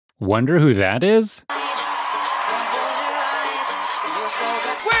Wonder who that is? We're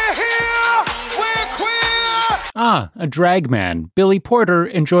here! We're queer! Ah, a drag man, Billy Porter,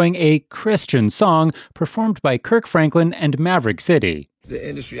 enjoying a Christian song performed by Kirk Franklin and Maverick City. The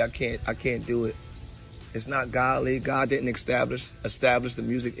industry, I can't do it. It's not godly. God didn't establish the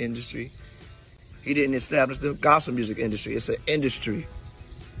music industry. He didn't establish the gospel music industry. It's an industry.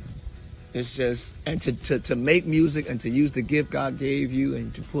 It's just, and to make music and to use the gift God gave you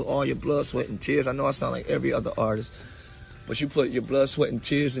and to put all your blood, sweat, and tears. I know I sound like every other artist, but you put your blood, sweat, and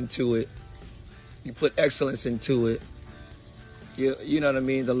tears into it. You put excellence into it. You know what I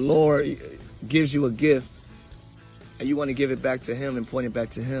mean? The Lord gives you a gift, and you want to give it back to Him and point it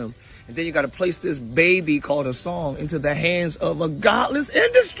back to Him. And then you got to place this baby called a song into the hands of a godless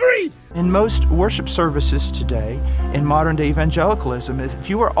industry. In most worship services today, in modern day evangelicalism, if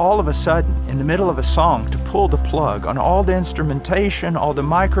you were all of a sudden in the middle of a song to pull the plug on all the instrumentation, all the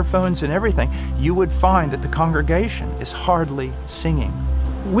microphones and everything, you would find that the congregation is hardly singing.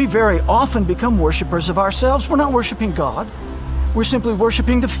 We very often become worshipers of ourselves. We're not worshiping God. We're simply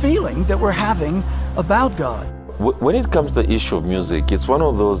worshiping the feeling that we're having about God. When it comes to the issue of music, it's one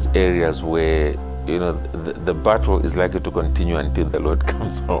of those areas where, you know, the battle is likely to continue until the Lord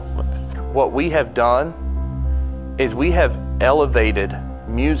comes home. What we have done is we have elevated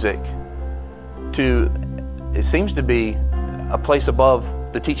music to, it seems to be a place above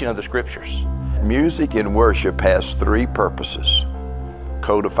the teaching of the scriptures. Music in worship has three purposes: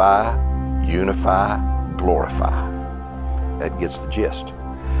 codify, unify, glorify. That gets the gist.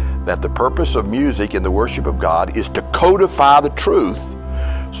 That the purpose of music in the worship of God is to codify the truth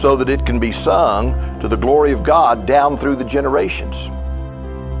so that it can be sung to the glory of God down through the generations.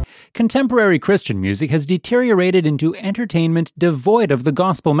 Contemporary Christian music has deteriorated into entertainment devoid of the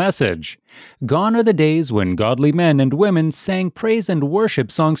gospel message. Gone are the days when godly men and women sang praise and worship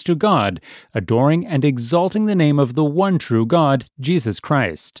songs to God, adoring and exalting the name of the one true God, Jesus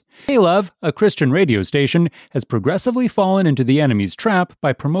Christ. K-Love, a Christian radio station, has progressively fallen into the enemy's trap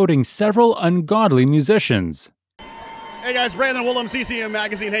by promoting several ungodly musicians. Hey guys, Brandon Woolham, CCM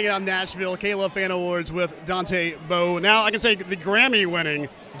Magazine, hanging out in Nashville. K-Love Fan Awards with Dante Bowe. Now I can say the Grammy-winning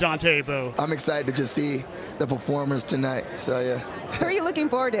Dante Bowe. I'm excited to just see the performers tonight, so yeah. Who are you looking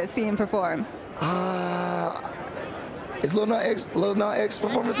forward to seeing perform? Is Lil Nas X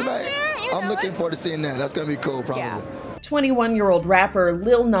performing tonight? Yeah, I'm looking forward to seeing that. That's going to be cool, probably. Yeah. 21-year-old rapper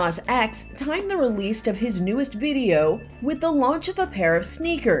Lil Nas X timed the release of his newest video with the launch of a pair of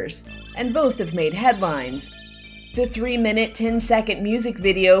sneakers, and both have made headlines. The 3-minute, 10-second music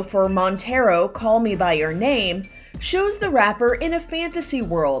video for Montero, Call Me By Your Name, shows the rapper in a fantasy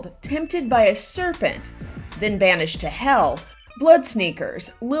world tempted by a serpent, then banished to hell. Blood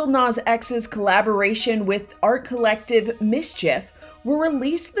Sneakers, Lil Nas X's collaboration with art collective Mischief, were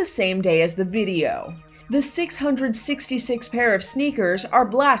released the same day as the video. The 666 pair of sneakers are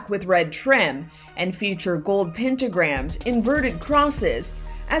black with red trim and feature gold pentagrams, inverted crosses,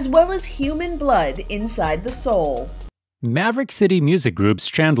 as well as human blood inside the sole. Maverick City music groups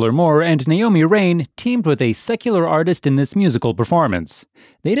Chandler Moore and Naomi Rain teamed with a secular artist in this musical performance.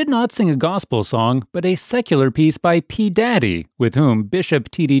 They did not sing a gospel song, but a secular piece by P. Daddy, with whom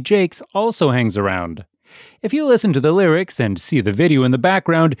Bishop T.D. Jakes also hangs around. If you listen to the lyrics and see the video in the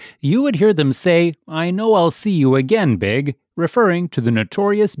background, you would hear them say, "I know I'll see you again, Big," referring to the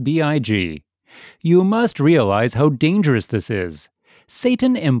notorious B.I.G. You must realize how dangerous this is.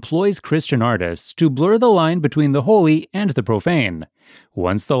 Satan employs Christian artists to blur the line between the holy and the profane.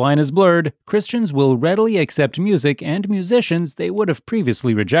 Once the line is blurred, Christians will readily accept music and musicians they would have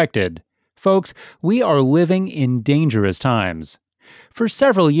previously rejected. Folks, we are living in dangerous times. For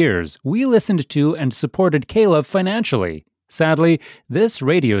several years, we listened to and supported K-Love financially. Sadly, this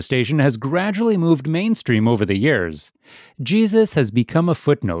radio station has gradually moved mainstream over the years. Jesus has become a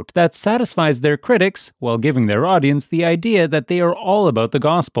footnote that satisfies their critics while giving their audience the idea that they are all about the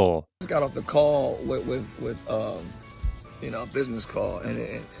gospel. I just got off the call with a business call,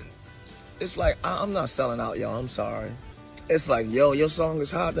 and it's like, I'm not selling out, y'all. I'm sorry. It's like, yo, your song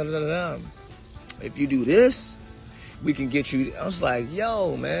is hot, da-da-da-da. If you do this, we can get you. I was like,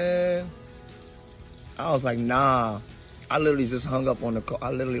 yo, man. I was like, nah. I literally just hung up on the call.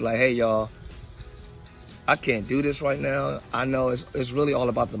 I literally like, hey, y'all, I can't do this right now. I know it's really all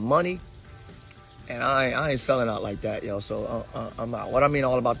about the money, and I ain't selling out like that, yo. So I'm out. What I mean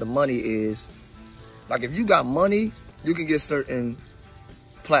all about the money is, like, if you got money, you can get certain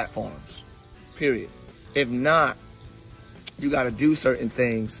platforms, period. If not, you got to do certain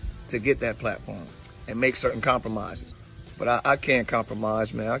things to get that platform and make certain compromises. But I can't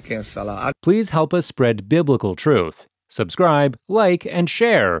compromise, man. I can't sell out. Please help us spread biblical truth. Subscribe, like, and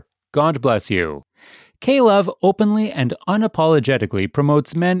share. God bless you. K-Love openly and unapologetically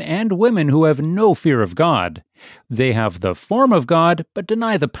promotes men and women who have no fear of God. They have the form of God, but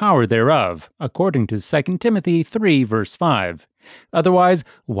deny the power thereof, according to 2 Timothy 3, verse 5. Otherwise,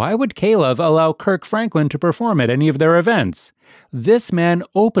 why would K-Love allow Kirk Franklin to perform at any of their events? This man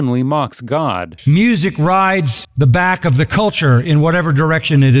openly mocks God. Music rides the back of the culture in whatever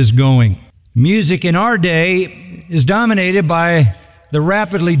direction it is going. Music in our day is dominated by the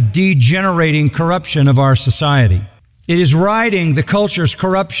rapidly degenerating corruption of our society. It is riding the culture's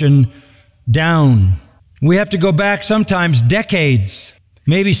corruption down. We have to go back sometimes decades,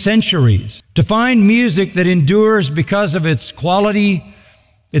 maybe centuries, to find music that endures because of its quality,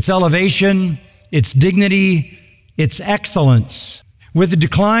 its elevation, its dignity, its excellence. With the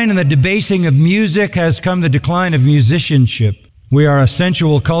decline and the debasing of music has come the decline of musicianship. We are a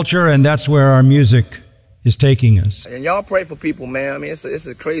sensual culture, and that's where our music is taking us. And y'all pray for people, man. I mean, it's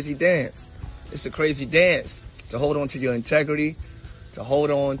a crazy dance. It's a crazy dance to hold on to your integrity, to hold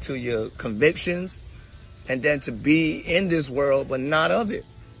on to your convictions, and then to be in this world but not of it.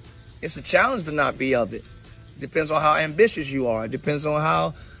 It's a challenge to not be of it. It depends on how ambitious you are. It depends on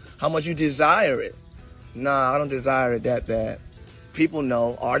how much you desire it. Nah, I don't desire it that bad. People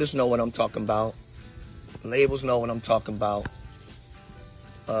know, artists know what I'm talking about. Labels know what I'm talking about.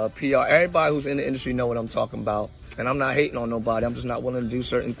 PR, everybody who's in the industry know what I'm talking about. And I'm not hating on nobody. I'm just not willing to do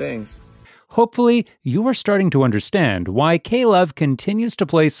certain things. Hopefully, you are starting to understand why K-Love continues to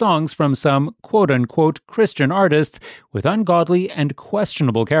play songs from some quote-unquote Christian artists with ungodly and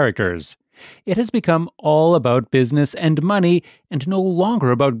questionable characters. It has become all about business and money and no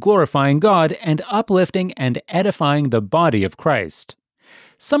longer about glorifying God and uplifting and edifying the body of Christ.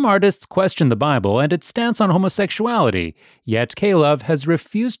 Some artists question the Bible and its stance on homosexuality, yet K-Love has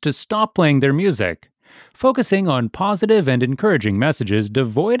refused to stop playing their music. Focusing on positive and encouraging messages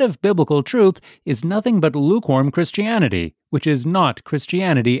devoid of biblical truth is nothing but lukewarm Christianity, which is not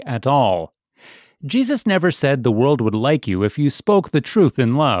Christianity at all. Jesus never said the world would like you if you spoke the truth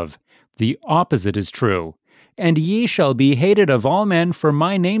in love. The opposite is true. And ye shall be hated of all men for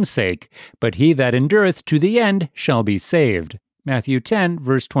my name's sake, but he that endureth to the end shall be saved. Matthew 10,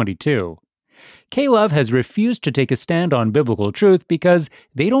 verse 22. K-Love has refused to take a stand on biblical truth because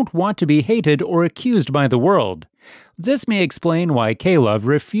they don't want to be hated or accused by the world. This may explain why K-Love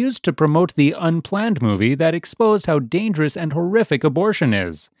refused to promote the Unplanned movie that exposed how dangerous and horrific abortion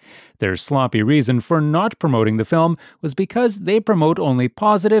is. Their sloppy reason for not promoting the film was because they promote only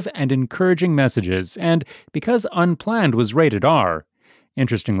positive and encouraging messages, and because Unplanned was rated R.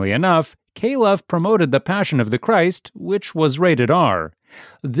 Interestingly enough, K-Love promoted The Passion of the Christ, which was rated R.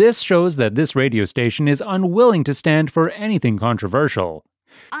 This shows that this radio station is unwilling to stand for anything controversial.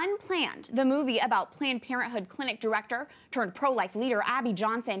 Unplanned, the movie about Planned Parenthood clinic director turned pro-life leader Abby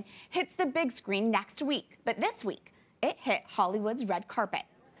Johnson, hits the big screen next week. But this week, it hit Hollywood's red carpet.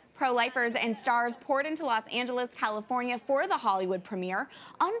 Pro-lifers and stars poured into Los Angeles, California for the Hollywood premiere.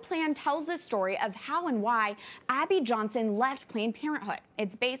 Unplanned tells the story of how and why Abby Johnson left Planned Parenthood.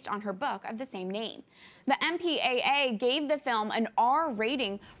 It's based on her book of the same name. The MPAA gave the film an R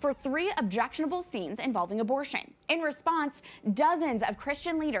rating for 3 objectionable scenes involving abortion. In response, dozens of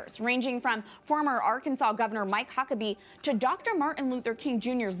Christian leaders, ranging from former Arkansas Governor Mike Huckabee to Dr. Martin Luther King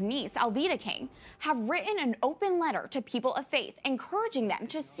Jr.'s niece, Alveda King, have written an open letter to people of faith, encouraging them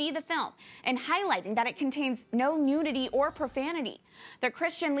to see the film and highlighting that it contains no nudity or profanity. The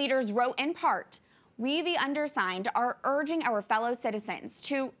Christian leaders wrote in part, "We, the undersigned, are urging our fellow citizens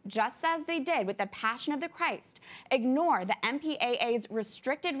to, just as they did with the Passion of the Christ, ignore the MPAA's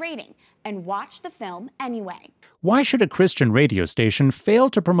restricted rating and watch the film anyway." Why should a Christian radio station fail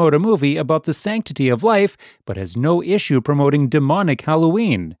to promote a movie about the sanctity of life, but has no issue promoting demonic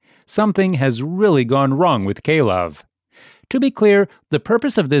Halloween? Something has really gone wrong with K-Love. To be clear, the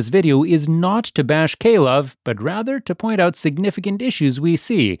purpose of this video is not to bash K-Love, but rather to point out significant issues we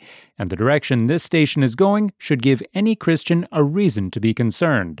see, and the direction this station is going should give any Christian a reason to be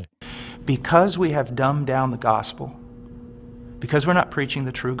concerned. Because we have dumbed down the gospel, because we're not preaching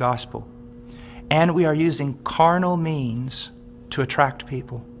the true gospel, and we are using carnal means to attract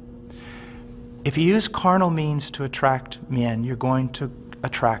people. If you use carnal means to attract men, you're going to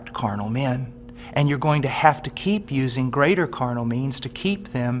attract carnal men. And you're going to have to keep using greater carnal means to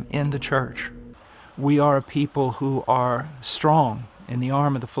keep them in the church. We are a people who are strong in the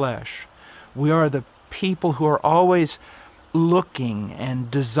arm of the flesh. We are the people who are always looking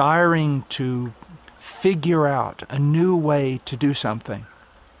and desiring to figure out a new way to do something.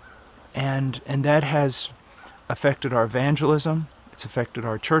 And that has affected our evangelism, it's affected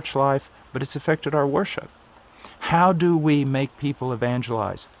our church life, but it's affected our worship. How do we make people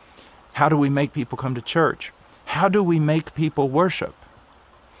evangelize? How do we make people come to church? How do we make people worship?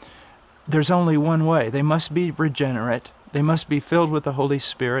 There's only one way. They must be regenerate, they must be filled with the Holy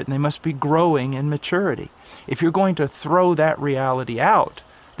Spirit, and they must be growing in maturity. If you're going to throw that reality out,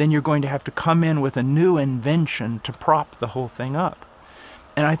 then you're going to have to come in with a new invention to prop the whole thing up.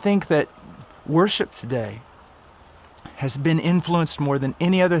 And I think that worship today has been influenced more than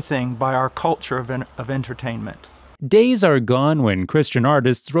any other thing by our culture of entertainment. Days are gone when Christian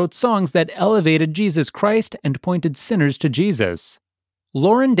artists wrote songs that elevated Jesus Christ and pointed sinners to Jesus.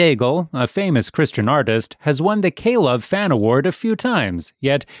 Lauren Daigle, a famous Christian artist, has won the K-Love Fan Award a few times,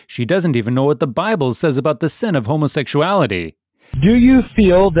 yet she doesn't even know what the Bible says about the sin of homosexuality. Do you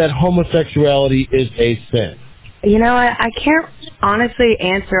feel that homosexuality is a sin? You know, I can't honestly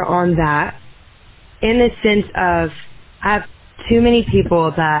answer on that in the sense of I have too many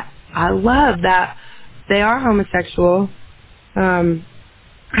people that I love that they are homosexual.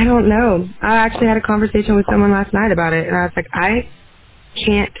 I don't know. I actually had a conversation with someone last night about it, and I was like, I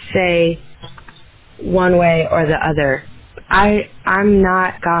can't say one way or the other. I'm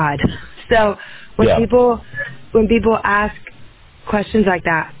not God. So when people ask questions like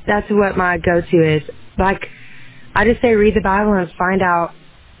that, that's what my go-to is. Like, I just say read the Bible and find out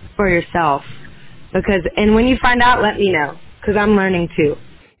for yourself. And when you find out, let me know, because I'm learning too.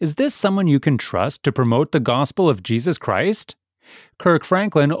 Is this someone you can trust to promote the gospel of Jesus Christ? Kirk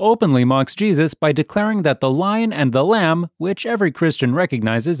Franklin openly mocks Jesus by declaring that the lion and the lamb, which every Christian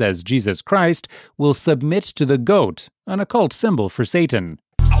recognizes as Jesus Christ, will submit to the goat, an occult symbol for Satan.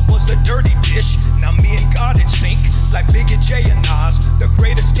 I was a dirty dish, now me and God in sync, like Big and J and Nas, the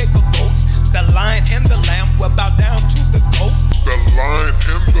greatest scapegoat. The lion and the lamb will bow down to the goat. The lion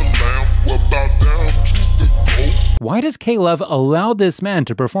and the lamb will bow down to the goat. Why does K-Love allow this man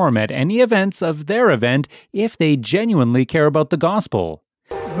to perform at any events of their event if they genuinely care about the gospel?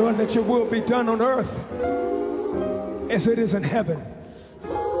 Lord, let your will be done on earth as it is in heaven.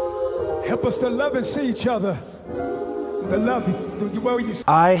 Help us to love and see each other. The love.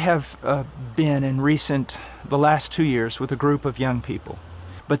 I have been in the last 2 years with a group of young people,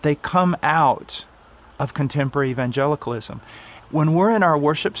 but they come out of contemporary evangelicalism. When we're in our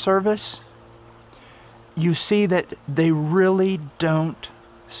worship service, you see that they really don't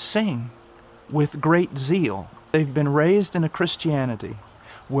sing with great zeal. They've been raised in a Christianity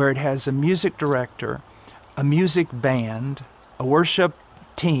where it has a music director, a music band, a worship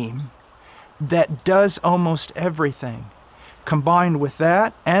team that does almost everything. Combined with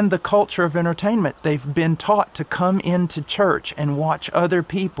that and the culture of entertainment, they've been taught to come into church and watch other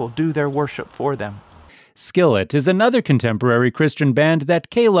people do their worship for them. Skillet is another contemporary Christian band that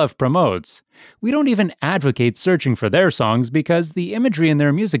K-Love promotes. We don't even advocate searching for their songs because the imagery in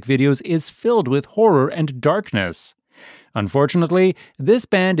their music videos is filled with horror and darkness. Unfortunately, this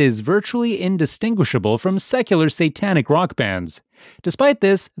band is virtually indistinguishable from secular satanic rock bands. Despite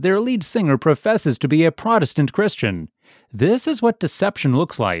this, their lead singer professes to be a Protestant Christian. This is what deception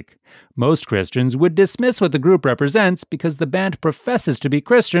looks like. Most Christians would dismiss what the group represents because the band professes to be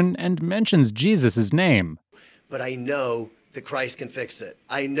Christian and mentions Jesus' name. But I know that Christ can fix it.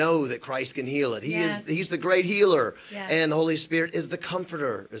 I know that Christ can heal it. He's the great healer. Yes. And the Holy Spirit is the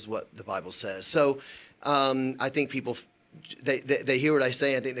comforter, is what the Bible says. So I think people, they hear what I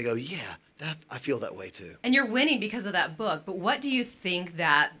say, and I think they go, yeah, I feel that way too. And you're winning because of that book, but what do you think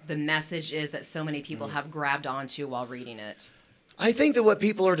that the message is that so many people have grabbed onto while reading it? I think that what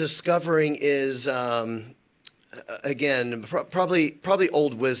people are discovering is, again, probably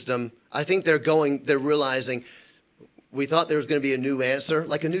old wisdom. I think they're realizing we thought there was going to be a new answer,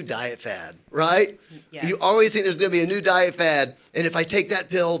 like a new diet fad, right? Yes. You always think there's going to be a new diet fad, and if I take that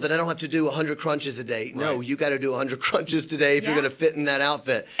pill, then I don't have to do 100 crunches a day. Right. No, you got to do 100 crunches today if you're going to fit in that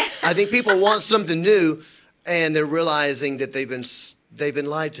outfit. I think people want something new, and they're realizing that they've been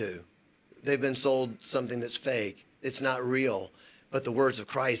lied to. They've been sold something that's fake. It's not real. But the words of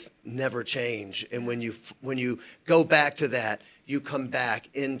Christ never change, and when you go back to that, you come back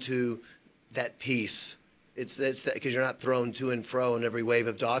into that peace. It's that because you're not thrown to and fro in every wave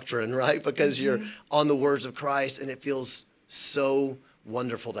of doctrine, right? Because you're on the words of Christ, and it feels so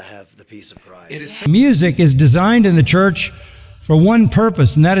wonderful to have the peace of Christ. Music is designed in the church for one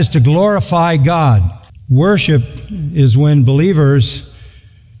purpose, and that is to glorify God. Worship is when believers,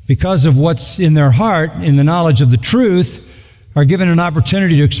 because of what's in their heart, in the knowledge of the truth, are given an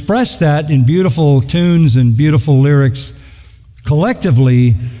opportunity to express that in beautiful tunes and beautiful lyrics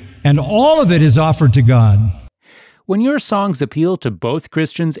collectively, and all of it is offered to God. When your songs appeal to both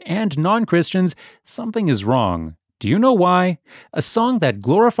Christians and non-Christians, something is wrong. Do you know why? A song that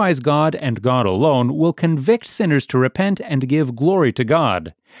glorifies God and God alone will convict sinners to repent and give glory to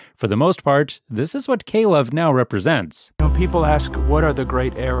God. For the most part, this is what K-Love now represents. People ask, what are the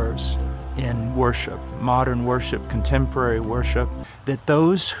great errors in worship, modern worship, contemporary worship? That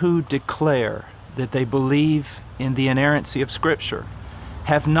those who declare that they believe in the inerrancy of Scripture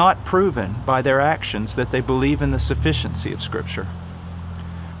have not proven by their actions that they believe in the sufficiency of Scripture.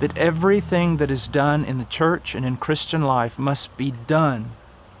 That everything that is done in the church and in Christian life must be done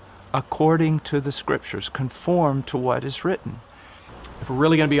according to the Scriptures, conform to what is written. If we're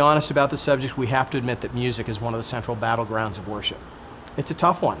really going to be honest about the subject, we have to admit that music is one of the central battlegrounds of worship. It's a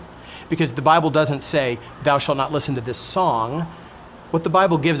tough one, because the Bible doesn't say, thou shalt not listen to this song. What the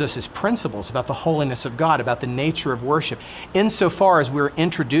Bible gives us is principles about the holiness of God, about the nature of worship. Insofar as we're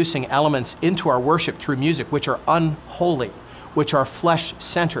introducing elements into our worship through music which are unholy, which are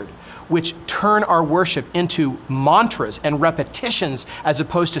flesh-centered, which turn our worship into mantras and repetitions as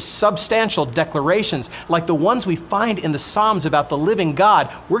opposed to substantial declarations like the ones we find in the Psalms about the living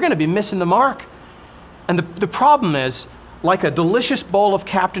God, we're going to be missing the mark. And the problem is, like a delicious bowl of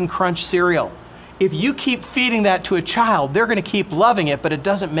Captain Crunch cereal, if you keep feeding that to a child, they're going to keep loving it, but it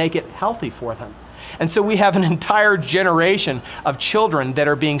doesn't make it healthy for them. And so we have an entire generation of children that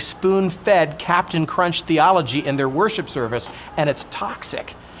are being spoon-fed Captain Crunch theology in their worship service, and it's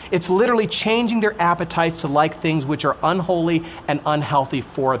toxic. It's literally changing their appetites to like things which are unholy and unhealthy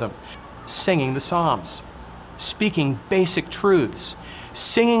for them. Singing the Psalms, speaking basic truths,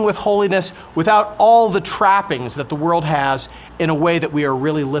 singing with holiness without all the trappings that the world has, in a way that we are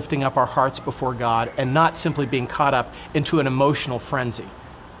really lifting up our hearts before God and not simply being caught up into an emotional frenzy.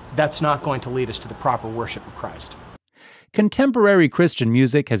 That's not going to lead us to the proper worship of Christ. Contemporary Christian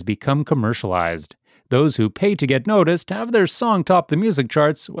music has become commercialized. Those who pay to get noticed have their song top the music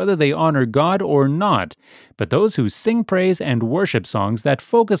charts whether they honor God or not, but those who sing praise and worship songs that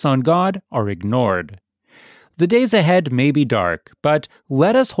focus on God are ignored. The days ahead may be dark, but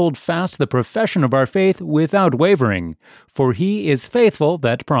let us hold fast the profession of our faith without wavering, for he is faithful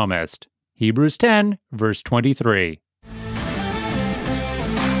that promised. Hebrews 10, verse 23.